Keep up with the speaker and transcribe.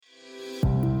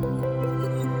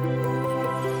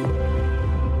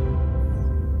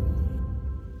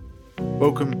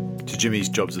Welcome to Jimmy's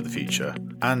Jobs of the Future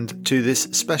and to this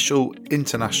special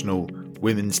International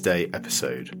Women's Day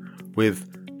episode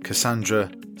with Cassandra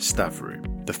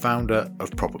Stavrou, the founder of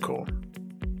Propercorn.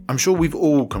 I'm sure we've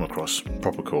all come across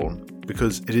Propercorn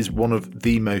because it is one of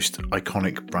the most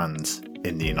iconic brands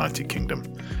in the United Kingdom.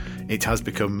 It has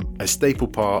become a staple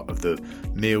part of the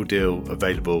meal deal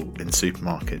available in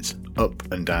supermarkets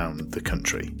up and down the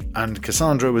country. And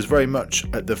Cassandra was very much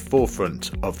at the forefront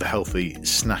of the healthy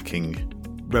snacking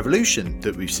revolution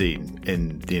that we've seen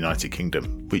in the United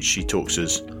Kingdom, which she talks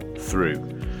us through,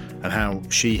 and how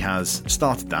she has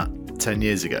started that 10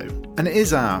 years ago. And it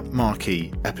is our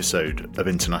marquee episode of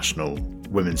International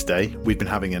Women's Day. We've been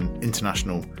having an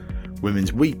International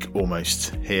Women's Week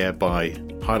almost here by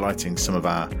highlighting some of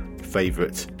our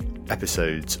favourite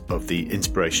episodes of the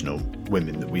inspirational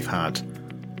women that we've had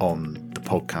on the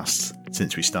podcast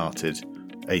since we started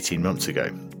 18 months ago.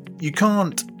 You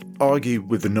can't argue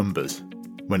with the numbers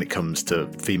when it comes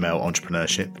to female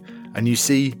entrepreneurship, and you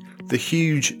see the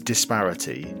huge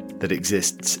disparity that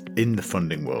exists in the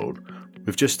funding world,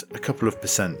 with just a couple of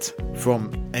percent from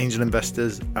angel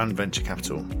investors and venture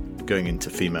capital going into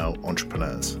female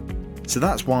entrepreneurs. So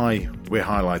that's why we're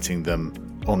highlighting them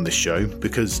on this show,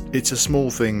 because it's a small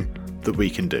thing that we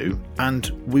can do,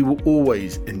 and we will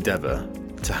always endeavour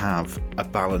to have a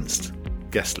balanced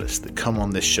guest list that come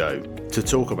on this show to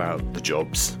talk about the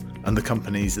jobs and the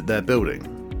companies that they're building.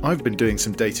 I've been doing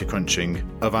some data crunching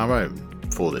of our own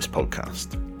for this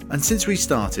podcast, and since we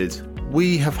started,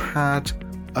 we have had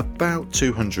about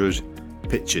 200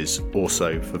 pitches or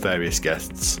so for various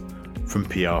guests from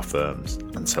PR firms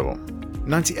and so on.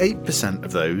 98%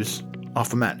 of those are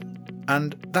for men.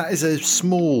 And that is a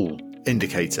small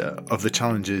indicator of the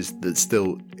challenges that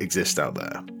still exist out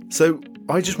there. So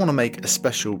I just want to make a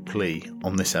special plea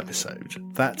on this episode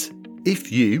that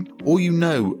if you or you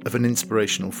know of an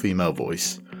inspirational female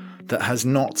voice that has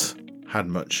not had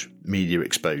much media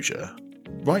exposure,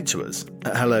 write to us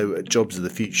at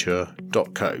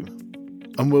hello@jobsofthefuture.co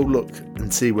and we'll look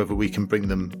and see whether we can bring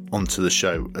them onto the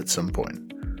show at some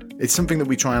point. It's something that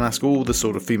we try and ask all the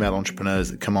sort of female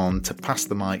entrepreneurs that come on to pass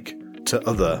the mic to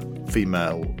other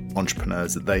female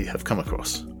entrepreneurs that they have come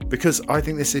across, because I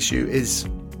think this issue is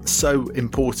so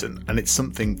important and it's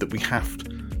something that we have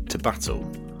to battle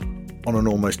on an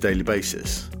almost daily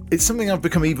basis. It's something I've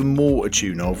become even more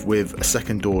attuned of with a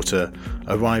second daughter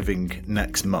arriving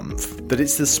next month, that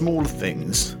it's the smaller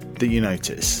things that you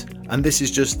notice, and this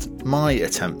is just my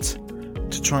attempt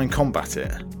to try and combat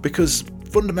it, because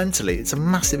fundamentally, it's a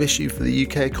massive issue for the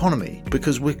UK economy,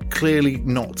 because we're clearly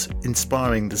not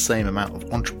inspiring the same amount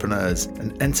of entrepreneurs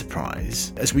and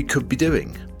enterprise as we could be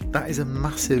doing. That is a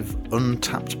massive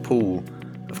untapped pool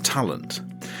of talent.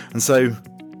 And so,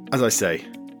 as I say,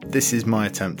 this is my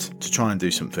attempt to try and do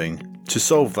something to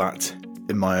solve that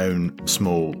in my own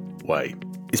small way.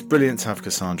 It's brilliant to have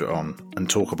Cassandra on and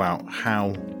talk about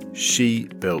how she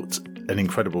built an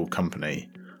incredible company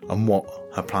and what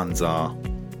her plans are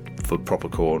for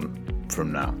Propercorn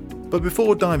from now. But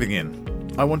before diving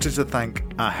in, I wanted to thank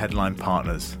our headline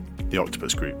partners, the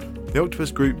Octopus Group. The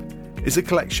Octopus Group is a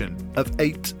collection of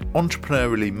 8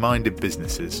 entrepreneurially minded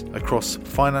businesses across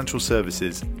financial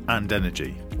services and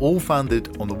energy, all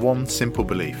founded on the one simple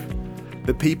belief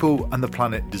that people and the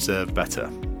planet deserve better.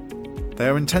 They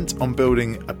are intent on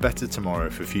building a better tomorrow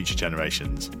for future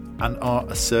generations and are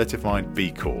a certified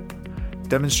B Corp,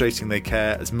 demonstrating they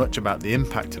care as much about the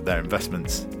impact of their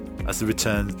investments as the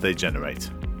returns they generate.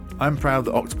 I'm proud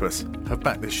that Octopus have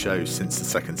backed this show since the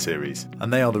second series,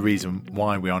 and they are the reason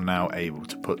why we are now able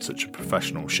to put such a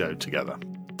professional show together.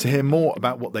 To hear more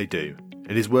about what they do,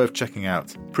 it is worth checking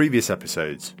out previous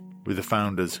episodes with the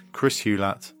founders Chris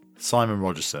Hewlatt, Simon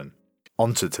Rogerson.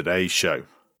 On to today's show.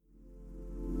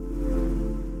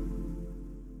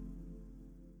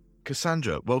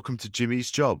 Cassandra, welcome to Jimmy's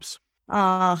Jobs.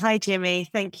 Oh, hi Jimmy.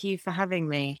 Thank you for having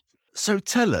me. So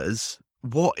tell us,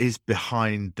 what is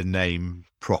behind the name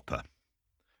Proper?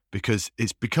 Because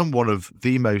it's become one of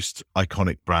the most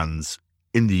iconic brands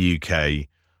in the UK,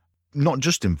 not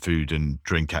just in food and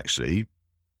drink actually,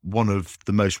 one of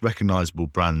the most recognisable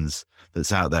brands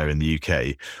that's out there in the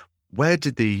UK. Where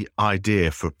did the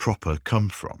idea for Proper come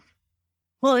from?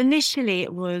 Well, initially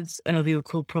it was, we were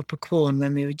called Propercorn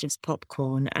when we were just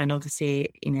popcorn. And obviously,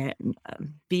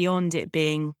 beyond it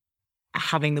being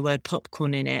having the word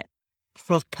popcorn in it,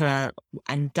 proper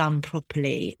and done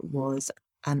properly was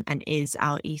and is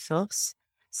our ethos.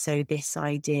 So this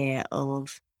idea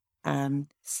of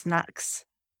snacks,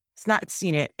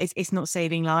 it's not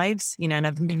saving lives, and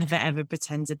I've never ever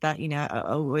pretended that, I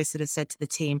always sort of said to the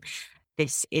team,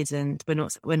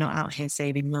 we're not out here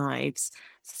saving lives.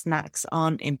 Snacks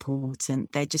aren't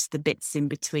important. They're just the bits in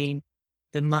between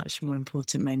the much more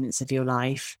important moments of your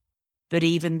life. But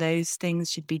even those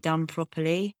things should be done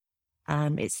properly.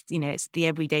 It's the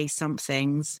everyday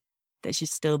somethings that should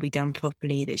still be done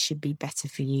properly, that should be better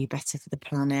for you, better for the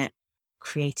planet,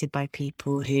 created by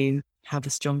people who have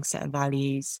a strong set of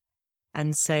values.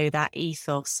 And so that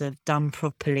ethos of done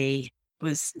properly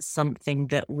was something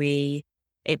that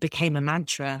it became a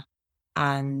mantra,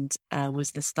 and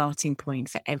was the starting point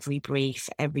for every brief,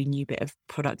 every new bit of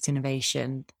product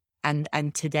innovation. And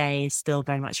today is still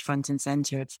very much front and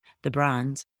center of the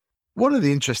brand. One of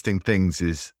the interesting things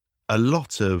is a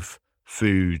lot of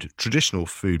traditional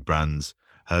food brands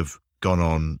have gone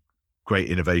on great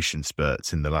innovation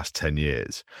spurts in the last 10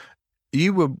 years.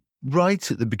 You were right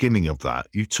at the beginning of that.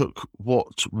 You took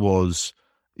what was,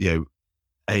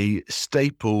 a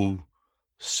staple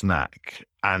snack,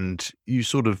 and you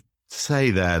sort of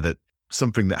say there that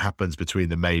something that happens between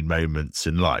the main moments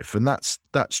in life. And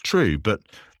that's true. But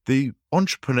the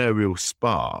entrepreneurial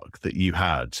spark that you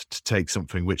had to take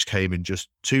something which came in just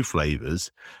 2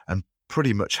 flavors and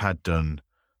pretty much had done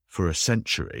for a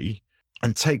century,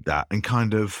 and take that and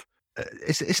kind of,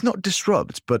 it's not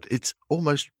disrupt, but it's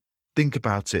almost think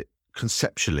about it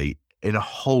conceptually in a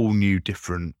whole new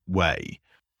different way.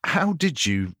 How did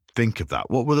you think of that?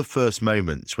 What were the first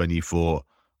moments when you thought,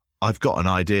 I've got an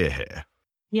idea here?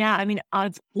 Yeah, I mean,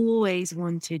 I've always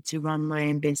wanted to run my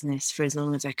own business for as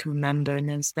long as I can remember. And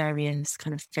there's various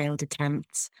kind of failed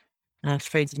attempts.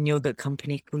 Frozen yogurt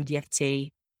company called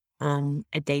Yeti,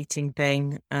 a dating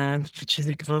thing, which was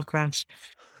a car crash.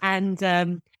 And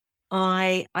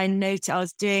I noticed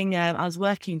I was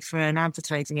working for an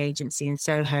advertising agency in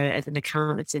Soho as an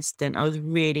account assistant. I was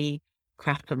really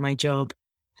crap at my job.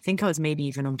 I think I was maybe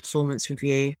even on performance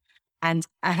review. And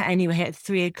anyway, at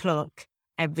 3:00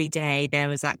 every day, there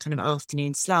was that kind of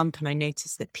afternoon slump. And I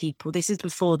noticed that this is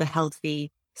before the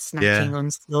healthy snacking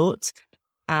onslaught.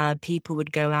 People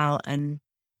would go out and,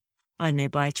 I don't know,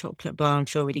 buy a chocolate bar and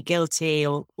feel really guilty,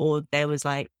 or there was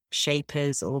like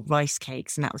shapers or rice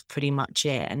cakes, and that was pretty much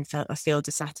it, and I feel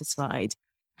dissatisfied.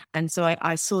 And so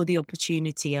I saw the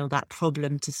opportunity or that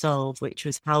problem to solve, which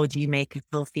was, how do you make a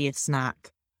healthier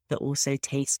snack that also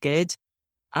tastes good?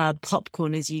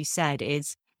 Popcorn, as you said,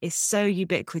 is so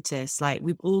ubiquitous. Like,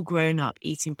 we've all grown up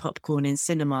eating popcorn in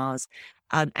cinemas,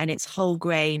 and it's whole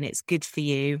grain, it's good for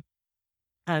you.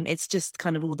 It's just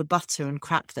kind of all the butter and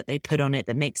crap that they put on it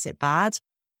that makes it bad.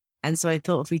 And so I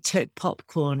thought, if we took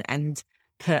popcorn and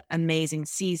put amazing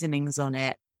seasonings on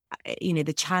it,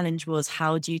 the challenge was,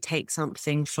 how do you take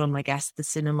something from, I guess, the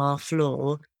cinema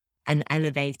floor and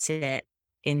elevate it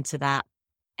into that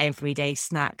everyday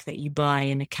snack that you buy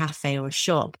in a cafe or a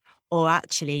shop, or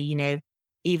actually,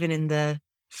 even in the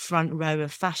front row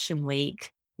of Fashion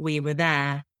Week, we were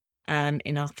there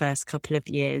in our first couple of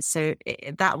years. So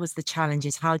that was the challenge: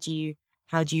 is how do you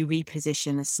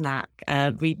reposition a snack,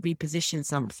 reposition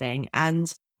something?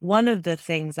 And one of the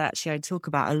things actually I talk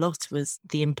about a lot was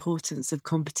the importance of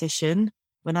competition.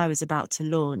 When I was about to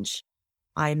launch,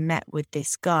 I met with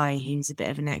this guy who's a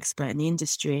bit of an expert in the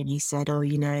industry, and he said, "Oh,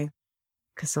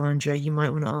 Cassandra, you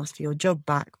might want to ask for your job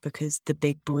back because the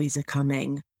big boys are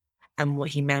coming." And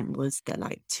what he meant was that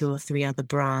like 2 or 3 other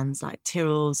brands like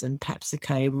Tyrrell's and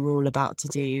PepsiCo were all about to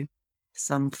do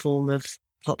some form of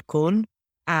popcorn.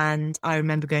 And I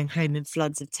remember going home in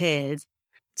floods of tears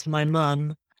to my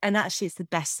mum. And actually, it's the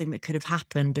best thing that could have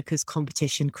happened, because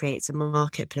competition creates a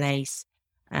marketplace.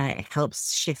 It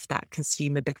helps shift that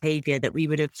consumer behavior that we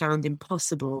would have found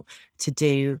impossible to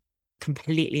do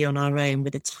completely on our own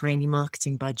with a tiny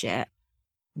marketing budget.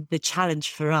 The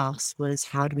challenge for us was,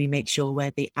 how do we make sure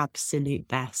we're the absolute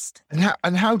best?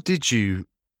 And how did you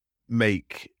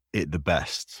make it the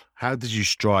best? How did you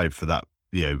strive for that,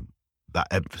 that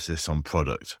emphasis on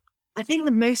product? I think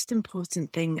the most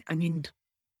important thing, I mean,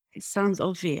 it sounds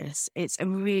obvious, it's a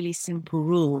really simple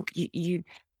rule. You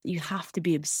have to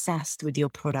be obsessed with your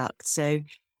product. So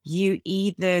you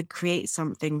either create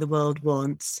something the world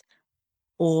wants,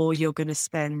 or you're going to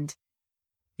spend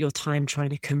your time trying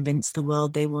to convince the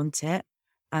world they want it.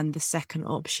 And the second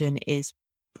option is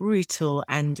brutal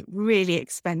and really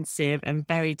expensive and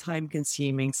very time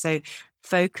consuming. So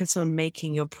focus on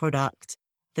making your product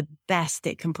the best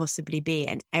it can possibly be,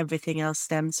 and everything else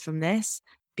stems from this.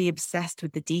 Be obsessed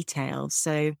with the details.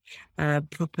 So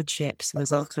Proper Chips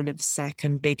was our kind of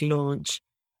second big launch,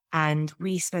 and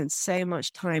we spent so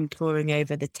much time poring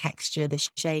over the texture, the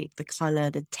shape, the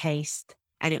color, the taste,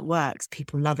 and it works.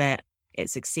 People love it.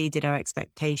 It's exceeded our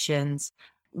expectations.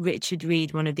 Richard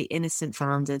Reed, one of the Innocent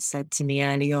founders, said to me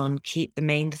early on, keep the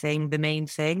main thing the main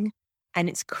thing. And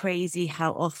it's crazy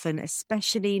how often,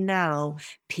 especially now,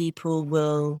 people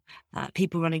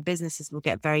running businesses will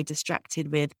get very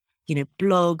distracted with,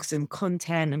 blogs and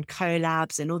content and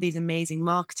collabs and all these amazing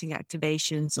marketing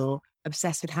activations, or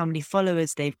obsessed with how many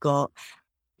followers they've got.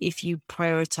 If you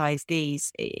prioritize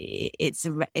these,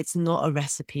 it's not a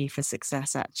recipe for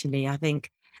success, actually. I think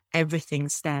everything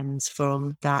stems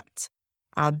from that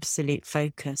absolute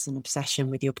focus and obsession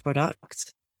with your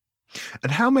product.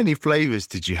 And how many flavors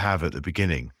did you have at the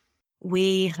beginning?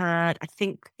 We had, I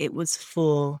think it was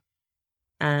 4.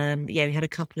 We had a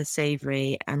couple of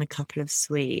savory and a couple of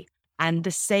sweet. And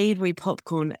the savory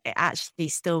popcorn, it actually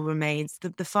still remains.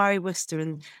 The fiery Worcester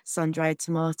and sun-dried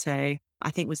tomato,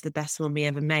 I think, was the best one we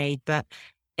ever made, but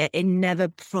it never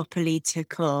properly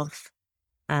took off.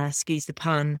 Excuse the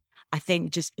pun. I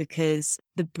think just because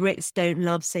the Brits don't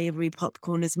love savory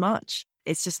popcorn as much.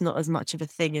 It's just not as much of a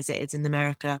thing as it is in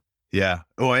America. Yeah.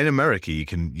 Well, in America, you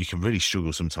can really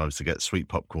struggle sometimes to get sweet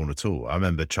popcorn at all. I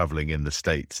remember traveling in the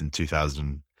States in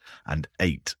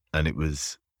 2008, and it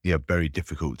was very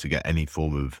difficult to get any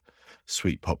form of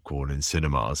sweet popcorn in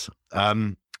cinemas.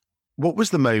 What was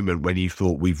the moment when you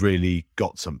thought we've really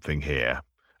got something here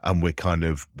and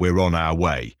we're on our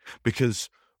way? Because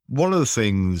one of the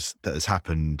things that has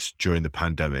happened during the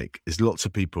pandemic is lots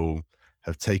of people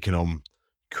have taken on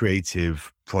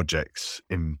creative projects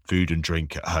in food and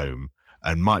drink at home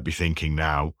and might be thinking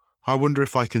now, I wonder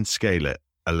if I can scale it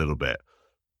a little bit.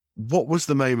 What was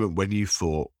the moment when you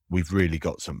thought we've really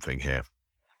got something here?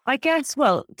 I guess,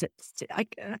 the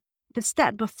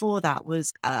step before that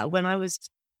was when I was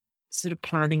sort of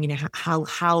planning, how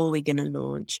are we going to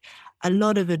launch? A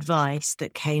lot of advice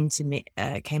that came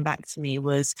back to me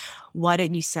was, why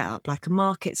don't you set up like a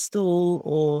market stall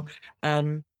or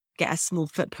get a small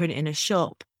footprint in a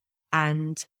shop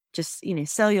and just,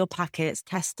 sell your packets,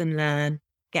 test and learn,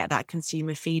 get that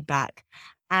consumer feedback.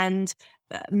 And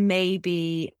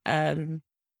maybe,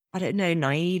 I don't know,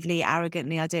 naively,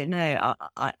 arrogantly, I don't know.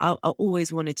 I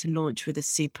always wanted to launch with a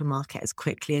supermarket as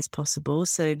quickly as possible.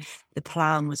 So the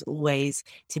plan was always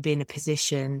to be in a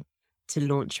position to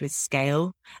launch with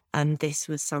scale. And this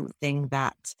was something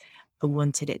that I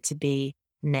wanted it to be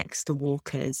next to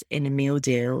Walker's in a meal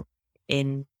deal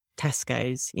in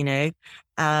Tesco's,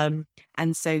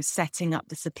 and so setting up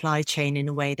the supply chain in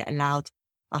a way that allowed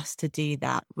us to do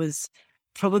that was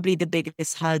probably the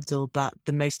biggest hurdle, but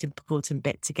the most important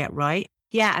bit to get right.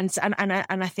 Yeah, and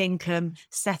I think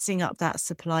setting up that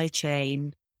supply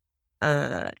chain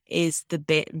is the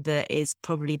bit that is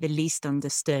probably the least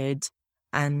understood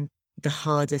and the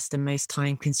hardest and most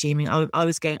time consuming. I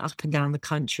was going up and down the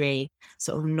country,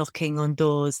 sort of knocking on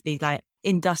doors, these like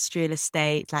industrial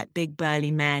estates, like big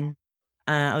burly men.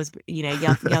 I was,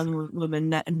 young woman,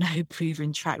 no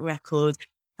proven track record.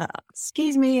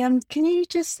 Excuse me, can you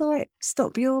just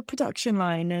stop your production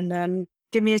line and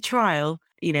give me a trial?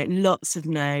 Lots of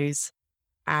no's.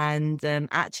 And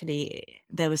actually,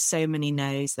 there were so many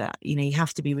no's that, you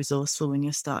have to be resourceful when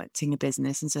you're starting a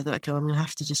business. And so I thought, okay, I'm going to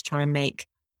have to just try and make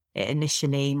it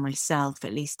initially myself,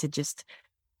 at least to just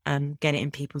get it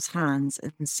in people's hands.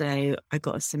 And so I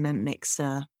got a cement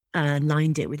mixer,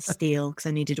 lined it with steel because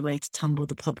I needed a way to tumble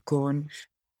the popcorn.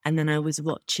 And then I was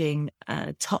watching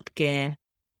Top Gear,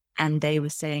 and they were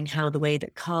saying how the way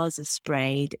that cars are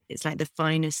sprayed, it's like the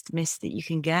finest mist that you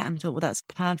can get. And I thought, well, that's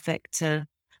perfect to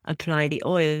apply the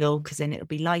oil because then it'll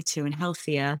be lighter and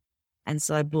healthier. And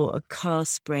so I bought a car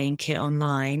spraying kit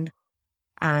online.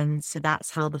 And so that's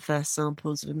how the first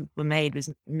samples were made,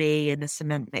 was me and a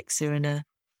cement mixer and a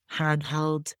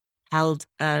handheld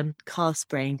car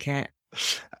spraying kit.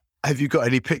 Have you got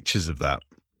any pictures of that?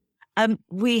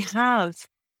 We have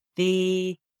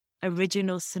the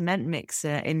original cement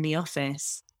mixer in the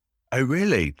office. Oh,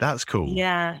 really? That's cool.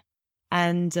 Yeah.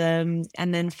 And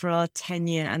then for our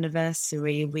 10-year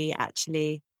anniversary, we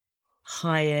actually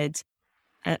hired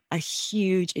a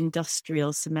huge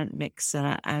industrial cement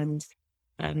mixer and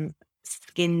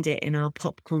skinned it in our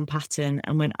popcorn pattern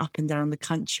and went up and down the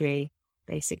country,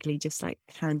 basically just like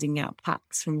handing out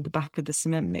packs from the back of the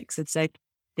cement mixer. So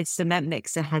this cement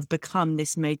mixer has become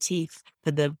this motif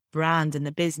for the brand and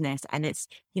the business. And it's,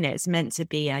 it's meant to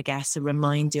be, I guess, a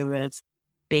reminder of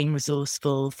being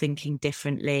resourceful, thinking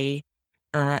differently,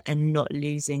 and not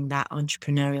losing that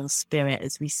entrepreneurial spirit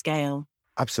as we scale.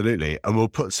 Absolutely. And we'll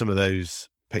put some of those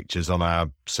pictures on our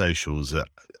socials at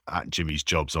Jimmy's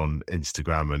Jobs on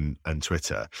Instagram and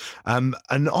Twitter. And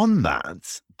on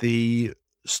that, the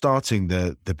starting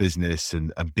the business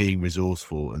and being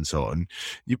resourceful and so on,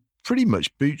 you pretty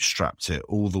much bootstrapped it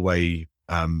all the way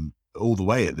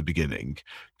at the beginning.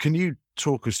 Can you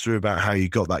talk us through about how you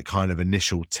got that kind of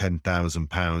initial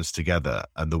 £10,000 together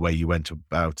and the way you went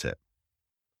about it?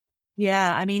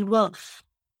 Yeah, I mean, well,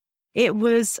 it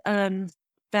was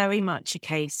very much a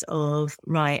case of,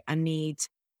 right, I need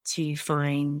to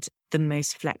find the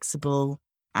most flexible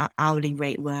hourly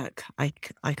rate work I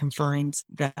can find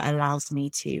that allows me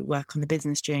to work on the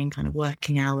business during kind of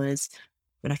working hours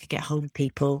when I could get hold of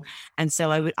people. And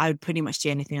so I would pretty much do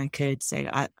anything I could. So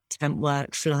temp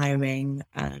work, flyering,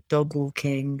 dog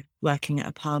walking, working at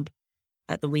a pub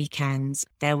at the weekends.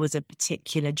 There was a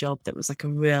particular job that was like a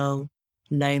real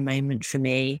low moment for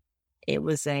me. It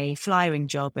was a flyering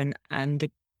job, and the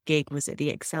gig was at the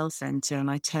Excel Centre, and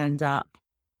I turned up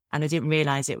and I didn't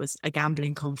realize it was a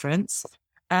gambling conference.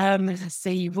 So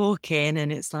you walk in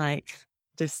and it's like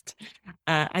just,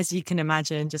 as you can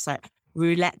imagine, just like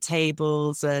roulette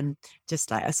tables and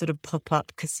just like a sort of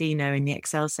pop-up casino in the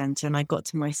Excel Centre. And I got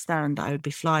to my stand that I would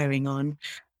be flyering on,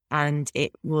 and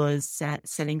it was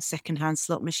selling secondhand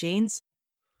slot machines.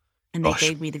 And they Gosh.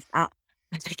 gave me this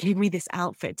they gave me this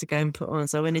outfit to go and put on.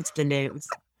 So I went into the loo. It was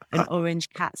an orange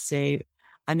cat suit.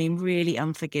 I mean, really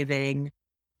unforgiving.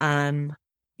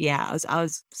 Yeah, I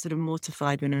was sort of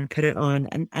mortified when I put it on.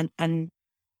 And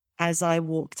as I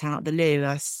walked out the loo,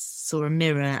 I saw a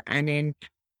mirror, and in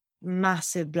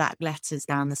massive black letters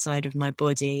down the side of my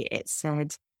body, it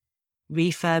said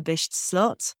refurbished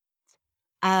slot.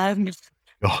 Gosh.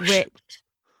 Which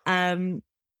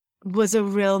was a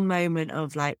real moment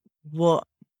of like, what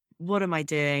am I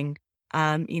doing?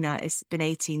 It's been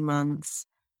 18 months.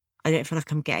 I don't feel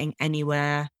like I'm getting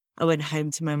anywhere. I went home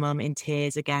to my mum in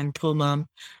tears again. Poor mum.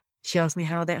 She asked me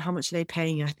how much are they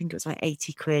paying you? I think it was like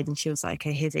 80 quid. And she was like,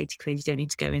 okay, here's 80 quid. You don't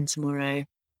need to go in tomorrow.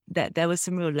 There were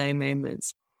some real low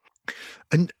moments.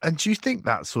 And do you think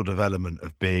that sort of element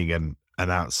of being an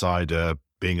outsider,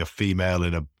 being a female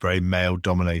in a very male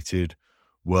dominated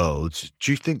world,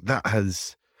 do you think that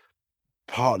has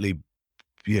partly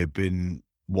been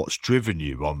what's driven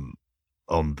you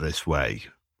on this way?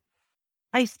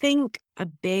 I think a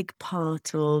big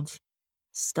part of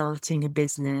starting a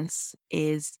business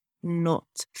is not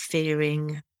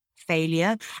fearing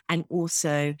failure, and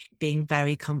also being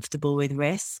very comfortable with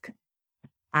risk.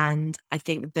 And I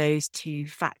think those two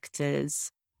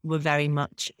factors were very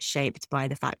much shaped by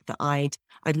the fact that I'd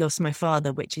lost my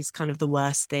father, which is kind of the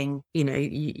worst thing,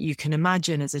 you can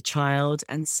imagine as a child.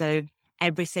 And so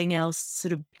everything else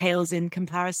sort of pales in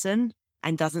comparison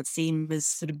and doesn't seem as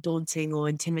sort of daunting or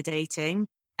intimidating.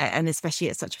 And especially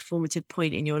at such a formative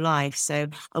point in your life. So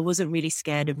I wasn't really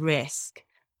scared of risk.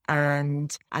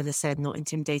 And as I said, not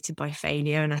intimidated by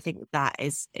failure. And I think that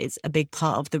is a big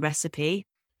part of the recipe.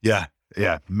 Yeah.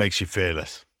 Makes you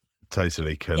fearless.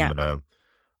 Totally can. Yeah.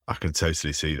 I can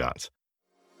totally see that.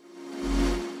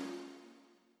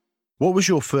 What was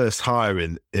your first hire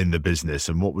in the business,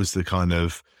 and what was the kind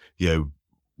of,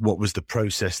 what was the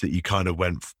process that you kind of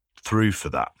went through for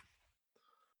that?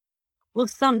 Well,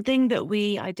 something that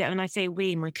when I say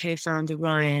we, my co-founder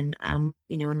Ryan, one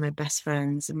of my best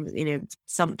friends, and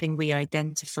something we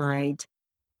identified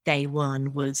day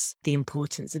one was the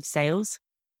importance of sales.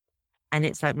 And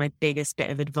it's like my biggest bit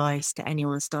of advice to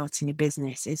anyone starting a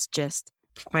business is just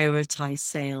prioritize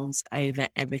sales over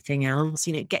everything else.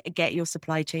 Get your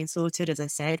supply chain sorted, as I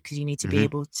said, because you need to be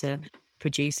able to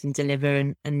produce and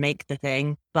deliver and make the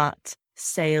thing, but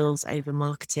sales over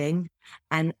marketing.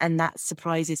 And that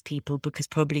surprises people, because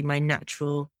probably my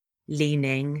natural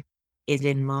leaning is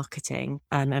in marketing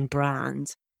and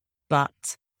brand,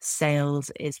 but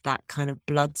sales is that kind of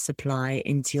blood supply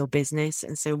into your business.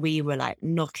 And so we were like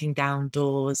knocking down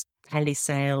doors,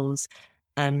 telesales,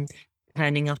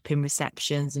 turning up in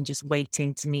receptions and just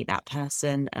waiting to meet that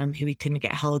person who we couldn't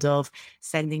get hold of,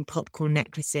 sending popcorn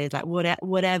necklaces, like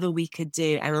whatever we could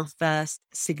do. And our first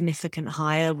significant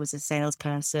hire was a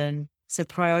salesperson. So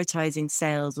prioritizing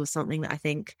sales was something that I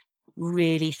think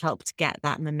really helped get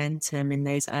that momentum in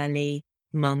those early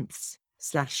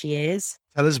months/years.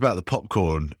 Tell us about the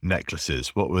popcorn necklaces.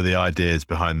 What were the ideas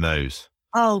behind those?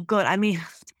 Oh God, I mean, I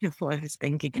don't know what I was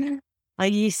thinking. I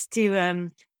used to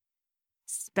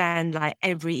spend like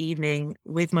every evening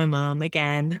with my mum,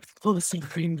 again, of course,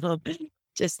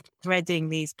 just threading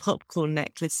these popcorn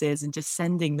necklaces and just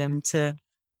sending them to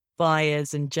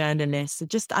buyers and journalists. So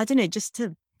just, I don't know, just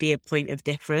to be a point of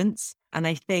difference. And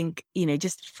I think,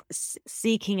 just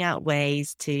seeking out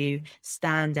ways to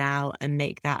stand out and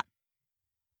make that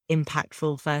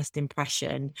impactful first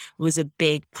impression was a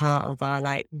big part of our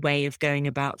like way of going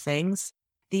about things.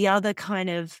 The other kind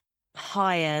of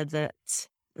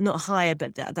not hire,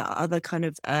 but the other kind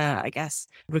of, I guess,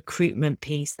 recruitment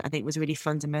piece that I think was really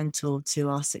fundamental to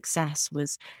our success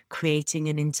was creating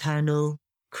an internal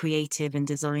creative and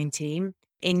design team.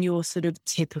 In your sort of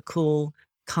typical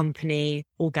company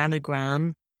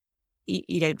organogram,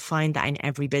 you don't find that in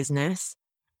every business.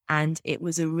 And it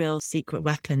was a real secret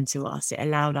weapon to us. It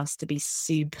allowed us to be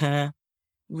super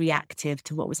reactive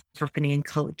to what was happening in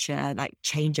culture, like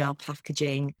change our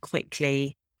packaging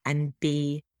quickly and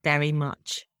be very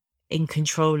much in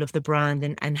control of the brand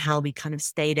and how we kind of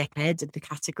stayed ahead of the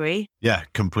category. Yeah,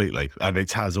 completely. And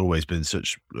it has always been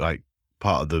such like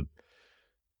partly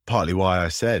why I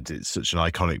said it's such an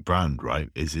iconic brand, right?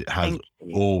 Is it has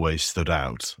always stood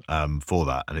out for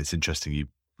that. And it's interesting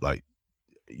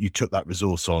you took that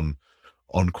resource on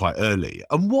quite early.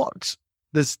 And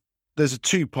there's a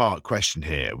two-part question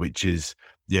here, which is,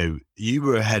 you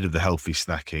were ahead of the healthy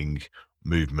snacking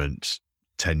movement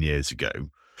 10 years ago.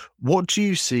 What do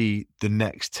you see the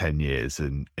next 10 years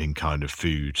in kind of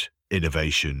food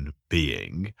innovation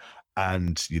being,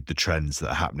 and the trends that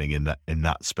are happening in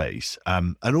that space?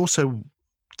 And also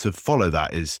to follow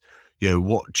that is,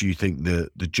 what do you think the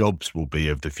jobs will be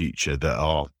of the future that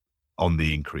are on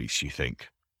the increase, you think?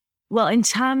 Well, in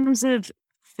terms of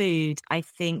food, I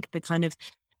think the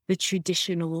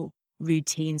traditional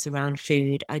routines around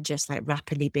food are just like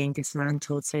rapidly being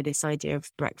dismantled. So this idea of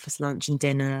breakfast, lunch and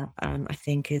dinner, I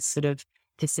think is sort of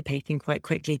dissipating quite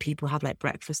quickly. People have like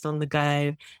breakfast on the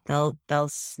go. They'll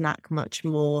snack much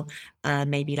more,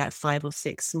 maybe like 5 or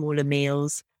 6 smaller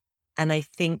meals. And I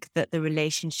think that the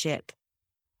relationship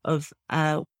of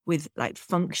with like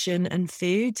function and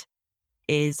food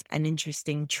is an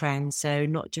interesting trend. So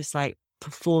not just like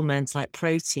performance, like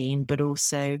protein, but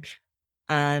also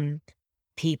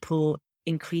people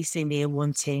increasingly are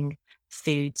wanting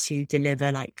food to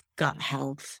deliver like gut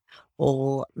health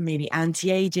or maybe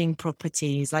anti-aging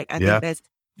properties. Like I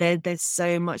think there's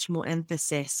so much more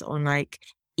emphasis on like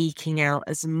eking out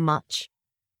as much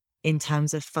in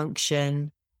terms of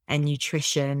function and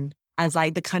nutrition as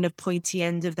like the kind of pointy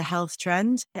end of the health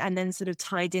trend. And then sort of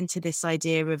tied into this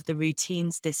idea of the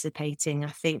routines dissipating, I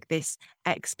think this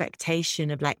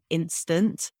expectation of like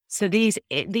instant. So these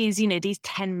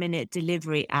 10-minute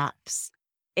delivery apps,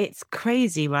 it's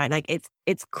crazy, right? Like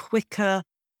it's quicker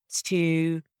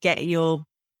to get your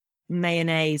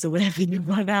mayonnaise or whatever you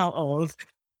run out of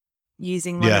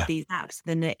using one of these apps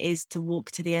than it is to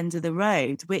walk to the end of the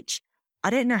road, which I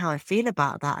don't know how I feel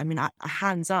about that. I mean,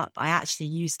 hands up, I actually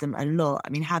use them a lot. I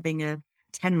mean, having a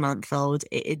 10-month-old,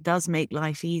 it does make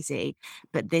life easy.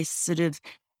 But this sort of,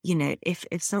 if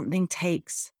something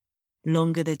takes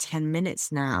longer than 10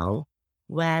 minutes now,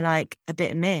 we're like a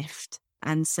bit miffed.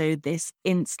 And so this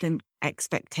instant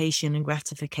expectation and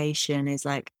gratification is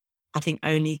like, I think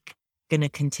only going to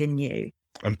continue.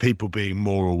 And people being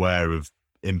more aware of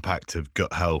impact of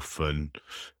gut health and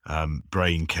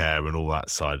brain care and all that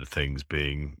side of things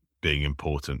being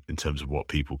important in terms of what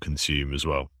people consume as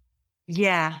well.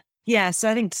 Yeah. So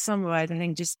I think to summarize, I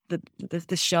think just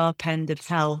the sharp end of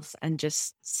health and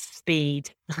just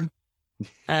speed.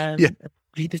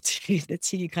 The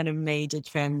two kind of major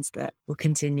trends that will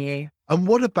continue. And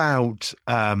what about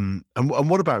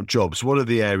what about jobs? What are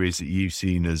the areas that you've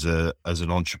seen as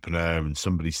an entrepreneur and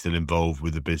somebody still involved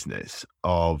with the business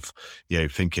of,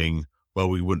 thinking, well,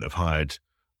 we wouldn't have hired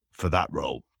for that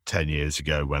role 10 years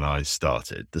ago when I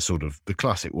started? The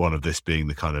classic one of this being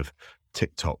the kind of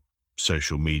TikTok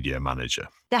social media manager.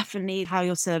 Definitely how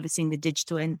you're servicing the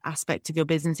digital aspect of your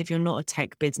business. If you're not a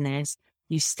tech business,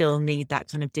 you still need that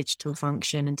kind of digital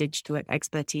function and digital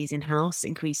expertise in-house,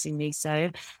 increasingly so.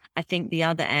 I think the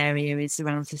other area is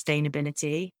around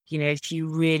sustainability. If you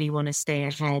really want to stay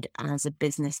ahead as a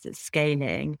business that's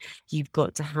scaling, you've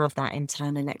got to have that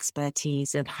internal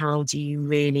expertise of how do you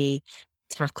really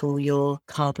tackle your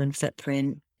carbon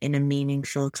footprint in a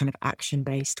meaningful kind of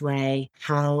action-based way?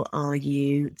 How are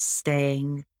you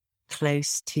staying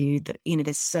close to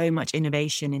there's so much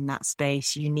innovation in that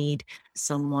space. You need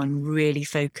someone really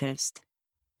focused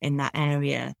in that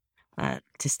area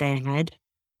to stay ahead.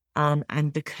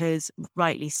 And because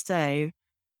rightly so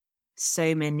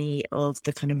many of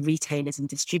the kind of retailers and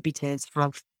distributors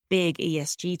have big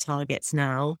ESG targets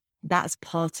now, that's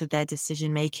part of their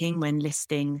decision making when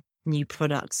listing new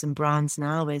products and brands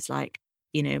now is like,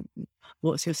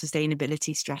 what's your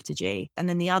sustainability strategy? And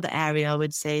then the other area I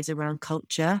would say is around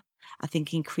culture. I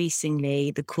think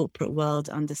increasingly the corporate world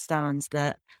understands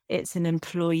that it's an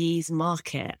employee's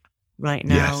market right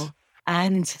now. Yes.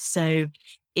 And so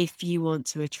if you want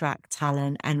to attract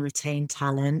talent and retain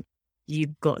talent,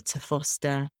 you've got to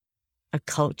foster a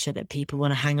culture that people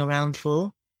want to hang around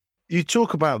for. You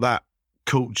talk about that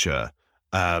culture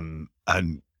and,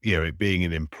 it being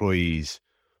an employee's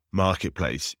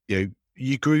marketplace.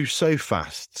 You grew so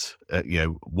fast at,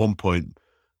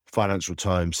 Financial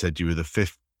Times said you were the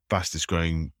 5th fastest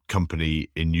growing company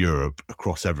in Europe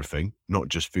across everything, not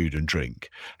just food and drink.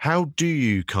 How do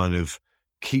you kind of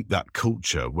keep that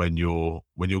culture when you're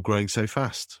growing so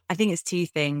fast? I think it's two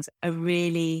things: a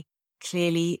really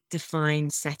clearly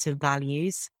defined set of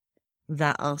values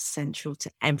that are central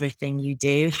to everything you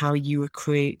do, how you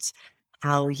recruit,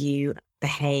 how you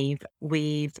behave.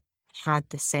 We've had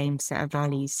the same set of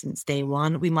values since day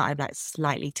one. We might have like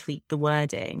slightly tweaked the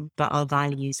wording, but our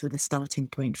values were the starting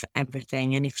point for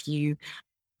everything. And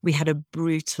we had a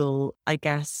brutal, I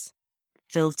guess,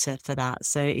 filter for that.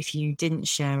 So if you didn't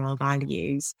share our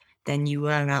values, then you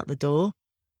were out the door,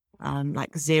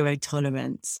 like zero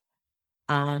tolerance.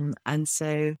 And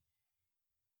so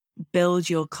build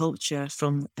your culture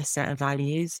from a set of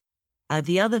values.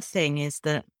 The other thing is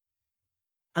that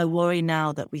I worry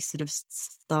now that we sort of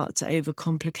start to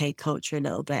overcomplicate culture a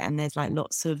little bit, and there's like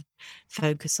lots of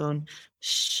focus on,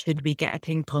 should we get a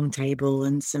ping pong table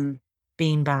and some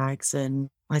bean bags and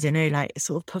I don't know, like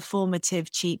sort of performative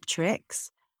cheap tricks.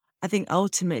 I think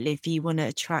ultimately, if you want to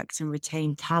attract and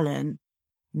retain talent,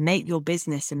 make your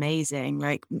business amazing.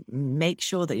 Like make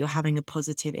sure that you're having a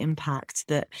positive impact,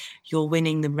 that you're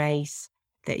winning the race,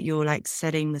 that you're like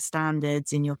setting the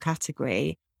standards in your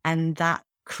category. And that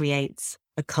creates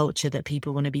a culture that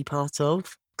people want to be part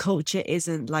of. Culture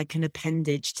isn't like an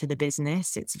appendage to the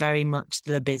business. It's very much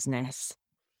the business.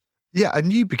 Yeah.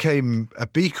 And you became a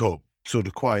B Corp sort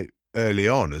of quite early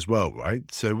on as well, right?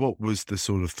 So what was the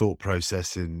sort of thought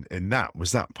process in that?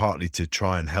 Was that partly to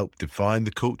try and help define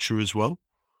the culture as well?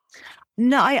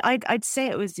 No, I'd say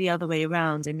it was the other way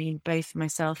around. I mean, both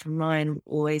myself and Ryan were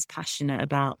always passionate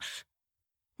about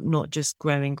not just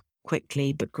growing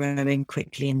quickly, but growing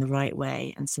quickly in the right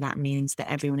way. And so that means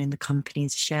that everyone in the company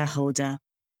is a shareholder,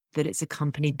 that it's a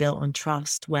company built on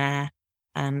trust where,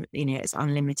 it's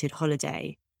unlimited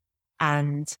holiday.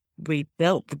 And we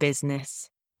built the business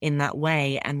in that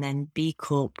way. And then B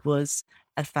Corp was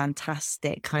a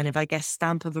fantastic kind of, I guess,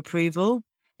 stamp of approval.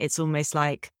 It's almost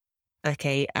like,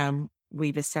 okay,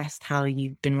 we've assessed how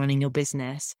you've been running your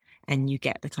business and you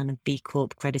get the kind of B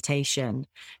Corp accreditation,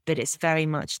 but it's very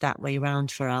much that way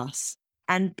around for us.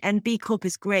 And B Corp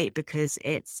is great because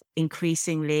it's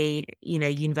increasingly,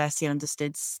 university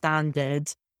understood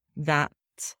standard that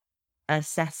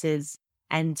assesses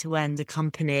end to end a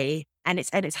company, and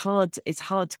it's hard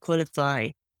to qualify.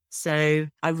 So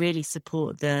I really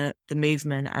support the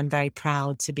movement. I'm very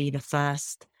proud to be the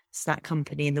first snack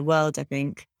company in the world, I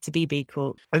think, to be B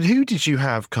Corp. And who did you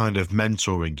have kind of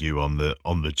mentoring you on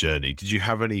the journey? Did you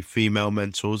have any female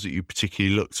mentors that you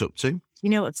particularly looked up to? You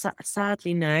know what?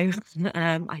 Sadly, no.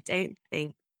 I don't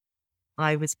think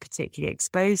I was particularly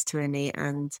exposed to any,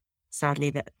 and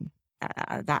sadly, that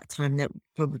at that time there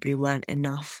probably weren't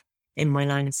enough in my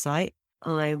line of sight.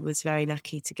 I was very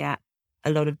lucky to get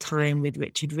a lot of time with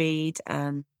Richard Reed,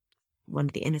 one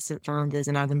of the Innocent founders,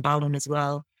 and Adam Ballon as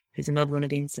well, who's another one of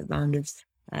the Innocent founders,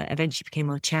 eventually became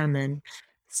our chairman.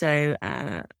 So,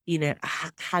 I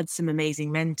had some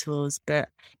amazing mentors, but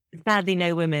sadly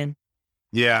no women.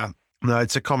 Yeah, no,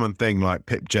 it's a common thing. Like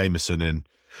Pip Jameson in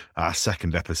our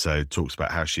second episode talks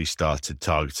about how she started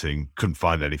targeting, couldn't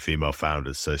find any female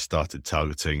founders, so started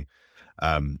targeting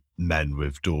men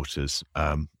with daughters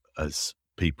as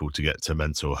people to get to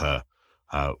mentor her,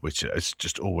 which is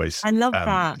just always I love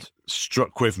that.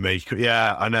 Struck with me.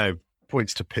 Yeah, I know.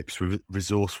 Points to Pip's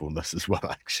resourcefulness as well,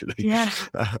 actually. Yeah.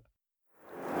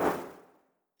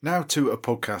 Now to a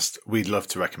podcast we'd love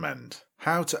to recommend,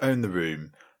 How to Own the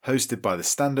Room, hosted by the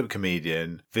stand-up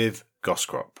comedian Viv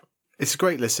Goskrop. It's a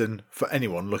great listen for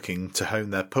anyone looking to hone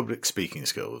their public speaking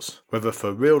skills, whether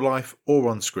for real life or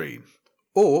on screen,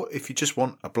 or if you just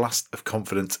want a blast of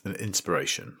confidence and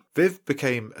inspiration. Viv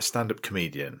became a stand-up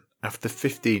comedian after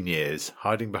 15 years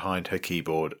hiding behind her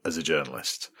keyboard as a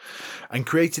journalist, and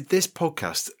created this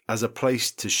podcast as a place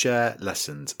to share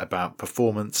lessons about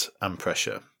performance and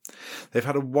pressure. They've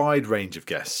had a wide range of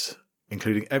guests,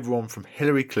 including everyone from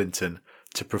Hillary Clinton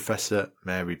to Professor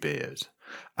Mary Beard.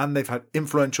 And they've had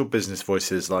influential business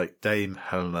voices like Dame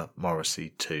Helena Morrissey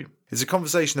too. It's a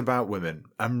conversation about women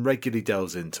and regularly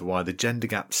delves into why the gender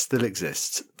gap still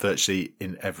exists virtually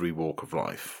in every walk of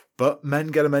life. But men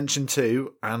get a mention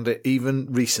too, and it even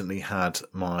recently had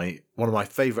one of my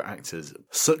favourite actors,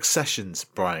 Succession's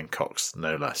Brian Cox,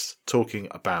 no less, talking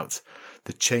about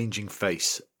the changing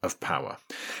face of power.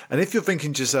 And if you're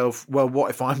thinking to yourself, well,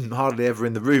 what if I'm hardly ever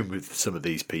in the room with some of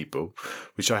these people,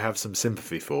 which I have some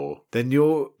sympathy for, then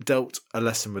you're dealt a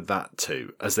lesson with that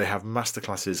too, as they have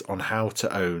masterclasses on how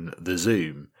to own the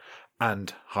Zoom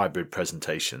and hybrid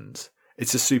presentations.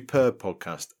 It's a superb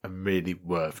podcast and really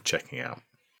worth checking out.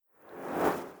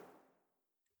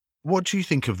 What do you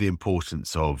think of the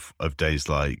importance of days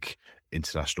like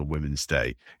International Women's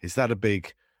Day? Is that a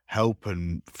big help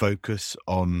and focus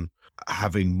on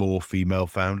having more female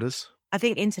founders? I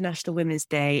think International Women's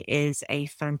Day is a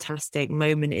fantastic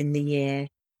moment in the year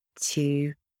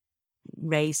to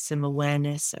raise some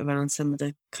awareness around some of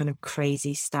the kind of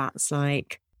crazy stats,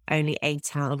 like only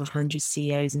 8 out of 100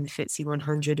 CEOs in the FTSE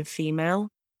 100 are female.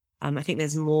 I think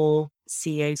there's more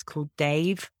CEOs called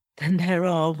Dave than there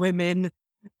are women,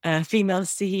 female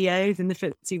CEOs in the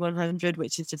FTSE 100,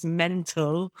 which is just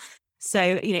mental. So,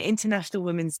 International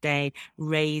Women's Day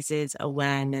raises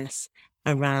awareness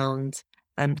around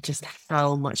just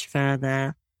how much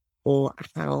further or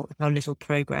how little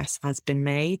progress has been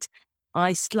made.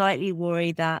 I slightly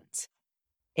worry that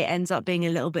it ends up being a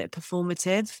little bit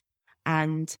performative,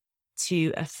 and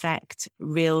to affect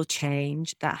real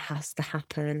change that has to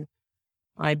happen,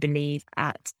 I believe,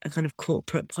 at a kind of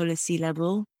corporate policy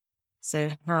level.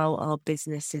 So how are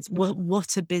businesses,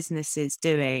 what are businesses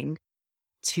doing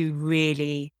to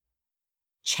really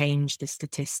change the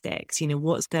statistics?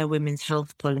 What's their women's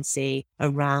health policy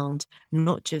around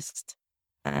not just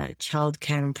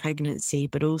childcare and pregnancy,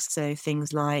 but also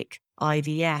things like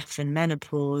IVF and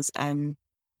menopause and,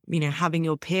 having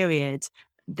your period.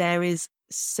 There is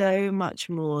so much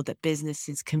more that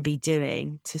businesses can be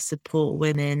doing to support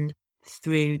women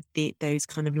through those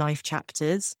kind of life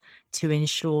chapters, to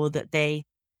ensure that they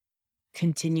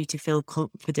continue to feel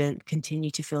confident, continue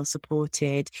to feel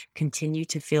supported, continue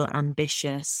to feel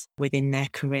ambitious within their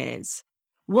careers.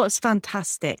 What's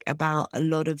fantastic about a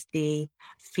lot of the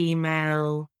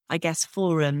female, I guess,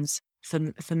 forums for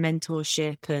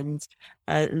mentorship and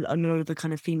a lot of the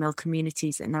kind of female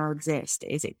communities that now exist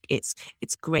is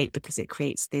it's great because it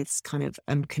creates this kind of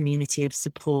community of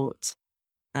support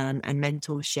and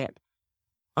mentorship.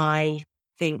 I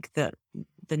think that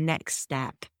the next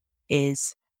step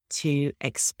is to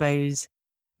expose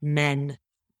men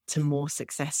to more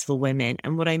successful women.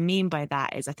 And what I mean by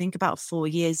that is, I think about 4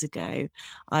 years ago,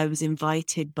 I was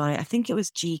invited by, I think it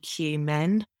was GQ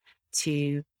Men,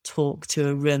 to talk to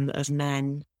a room of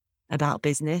men about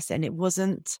business. And it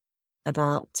wasn't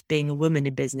about being a woman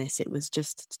in business. It was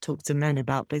just to talk to men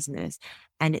about business.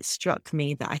 And it struck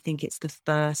me that I think it's the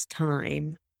first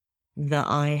time that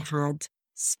I had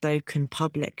spoken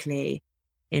publicly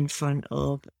in front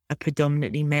of a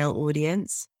predominantly male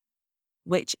audience,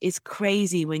 which is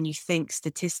crazy when you think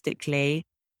statistically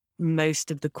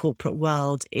most of the corporate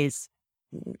world is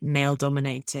male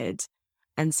dominated.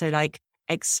 And so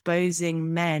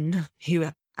exposing men who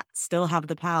still have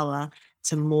the power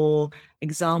to more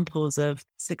examples of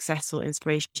successful,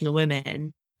 inspirational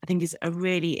women, I think is a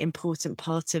really important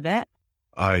part of it.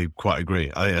 I quite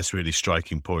agree. I think that's a really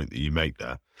striking point that you make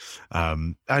there.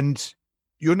 And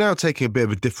you're now taking a bit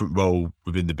of a different role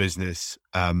within the business.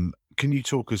 Can you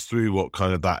talk us through what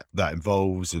kind of that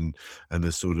involves and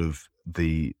the sort of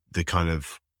the kind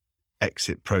of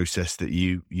exit process that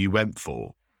you went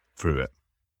through it?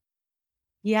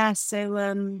 Yeah. So,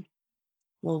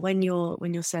 well, when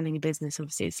you're selling a business,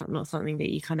 obviously it's not something that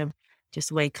you kind of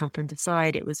just wake up and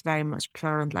decide. It was very much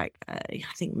planned, I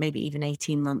think maybe even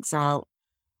 18 months out.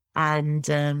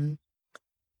 And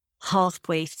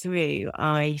halfway through,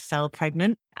 I fell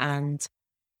pregnant and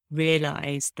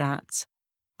realized that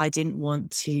I didn't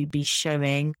want to be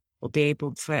showing or be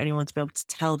able for anyone to be able to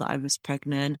tell that I was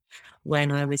pregnant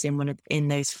when I was in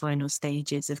those final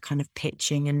stages of kind of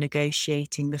pitching and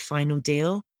negotiating the final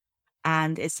deal.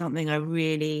 And it's something I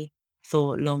really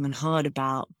thought long and hard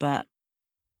about. But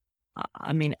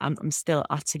I mean, I'm still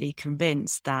utterly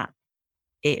convinced that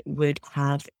it would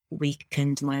have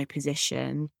weakened my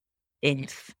position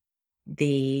if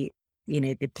the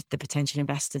potential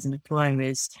investors and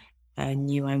acquirers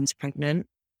knew I was pregnant,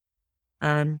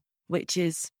 which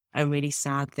is a really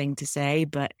sad thing to say,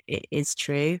 but it is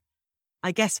true.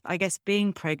 I guess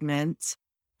being pregnant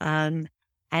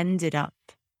ended up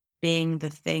being the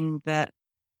thing that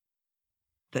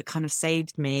kind of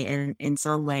saved me in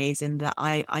some ways, in that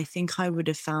I think I would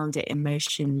have found it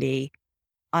emotionally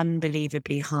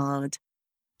unbelievably hard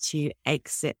to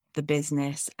exit the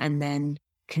business and then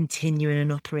continue in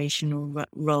an operational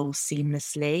role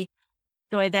seamlessly.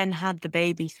 So I then had the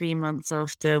baby 3 months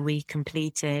after we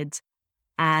completed,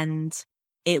 and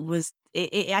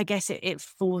I guess it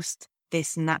forced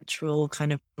this natural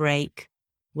kind of break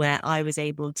where I was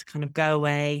able to kind of go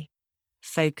away,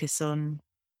 focus on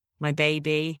my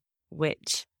baby,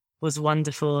 which was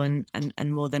wonderful and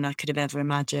more than I could have ever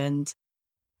imagined,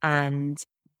 and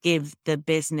give the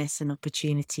business an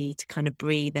opportunity to kind of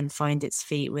breathe and find its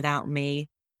feet without me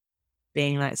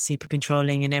being super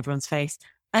controlling in everyone's face.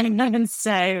 And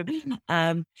so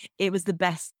it was the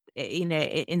best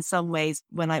in some ways,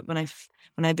 when I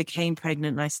became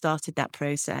pregnant and I started that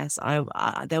process,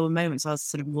 I there were moments I was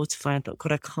sort of mortified. I thought,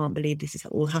 God, I can't believe this is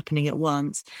all happening at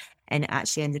once. And it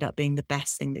actually ended up being the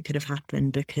best thing that could have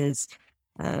happened because,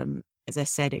 as I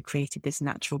said, it created this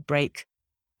natural break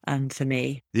for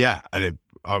me. Yeah, and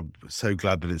I'm so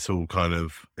glad that it's all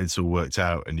worked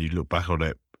out, and you look back on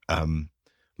it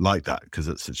like that, because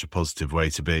that's such a positive way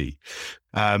to be.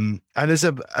 And as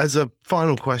a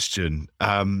final question,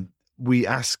 we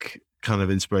ask kind of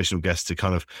inspirational guests to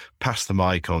kind of pass the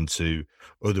mic on to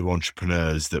other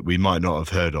entrepreneurs that we might not have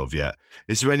heard of yet.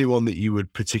 Is there anyone that you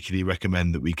would particularly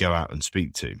recommend that we go out and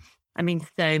speak to? I mean,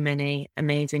 so many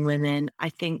amazing women. I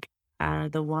think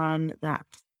the one that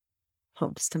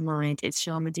pops to mind is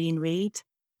Sharmadine Reid.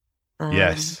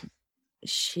 Yes.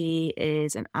 She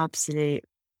is an absolute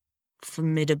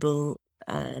formidable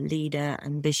leader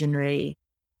and visionary,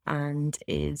 and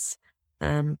is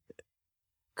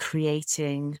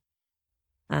creating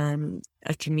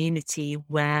a community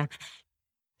where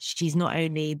she's not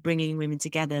only bringing women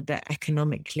together, but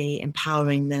economically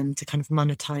empowering them to kind of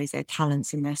monetize their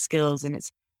talents and their skills. And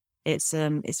it's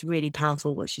really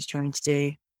powerful what she's trying to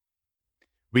do.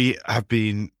 We have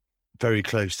been very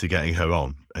close to getting her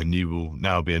on, and you will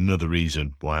now be another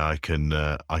reason why I can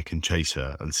chase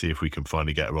her and see if we can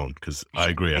finally get her on, because I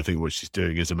agree. I think what she's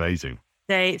doing is amazing.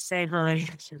 Say hi.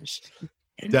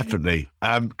 Definitely.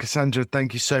 Cassandra,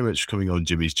 thank you so much for coming on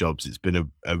Jimmy's Jobs. It's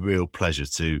been a real pleasure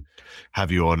to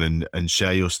have you on and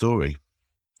share your story.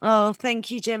 Oh, thank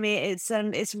you, Jimmy.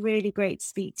 It's really great to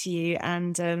speak to you,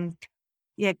 and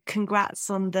yeah, congrats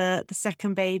on the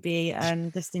second baby,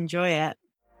 and just enjoy it.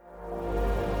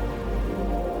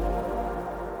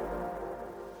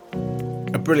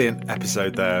 A brilliant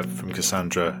episode there from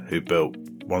Cassandra, who built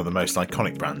one of the most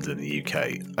iconic brands in the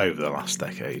UK over the last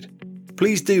decade.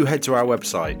 Please do head to our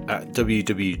website at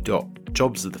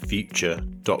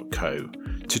www.jobsofthefuture.co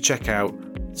to check out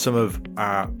some of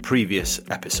our previous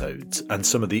episodes and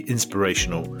some of the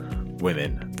inspirational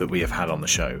women that we have had on the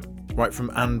show. Right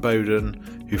from Anne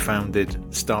Bowden, who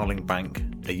founded Starling Bank,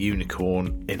 a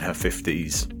unicorn in her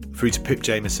 50s, through to Pip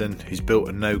Jameson, who's built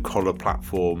a no-collar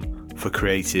platform for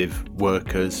creative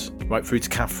workers, right through to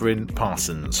Catherine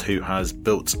Parsons, who has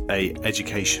built a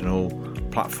educational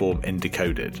platform in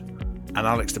Decoded, and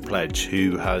Alex de Pledge,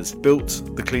 who has built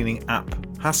the cleaning app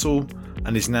Hassle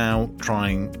and is now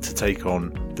trying to take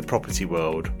on the property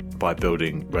world by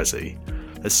building Resi.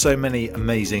 There's so many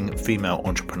amazing female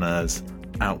entrepreneurs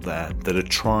out there that are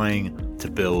trying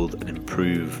to build and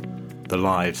improve the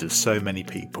lives of so many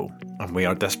people, and we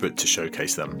are desperate to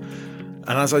showcase them.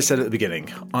 And as I said at the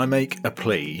beginning, I make a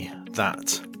plea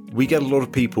that we get a lot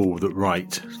of people that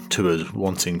write to us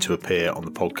wanting to appear on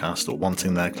the podcast or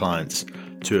wanting their clients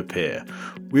to appear.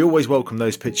 We always welcome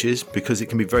those pitches because it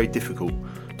can be very difficult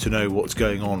to know what's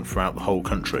going on throughout the whole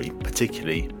country,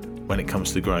 particularly when it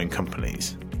comes to growing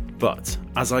companies. But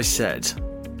as I said,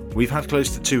 we've had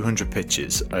close to 200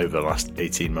 pitches over the last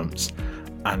 18 months,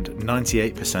 and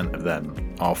 98% of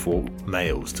them are for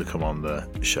males to come on the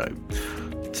show.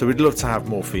 So we'd love to have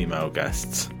more female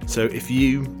guests. So if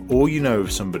you or you know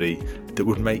of somebody that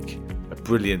would make a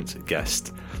brilliant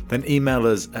guest, then email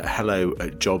us at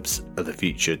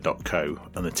hello@jobsofthefuture.co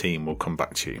and the team will come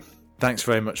back to you. Thanks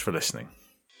very much for listening.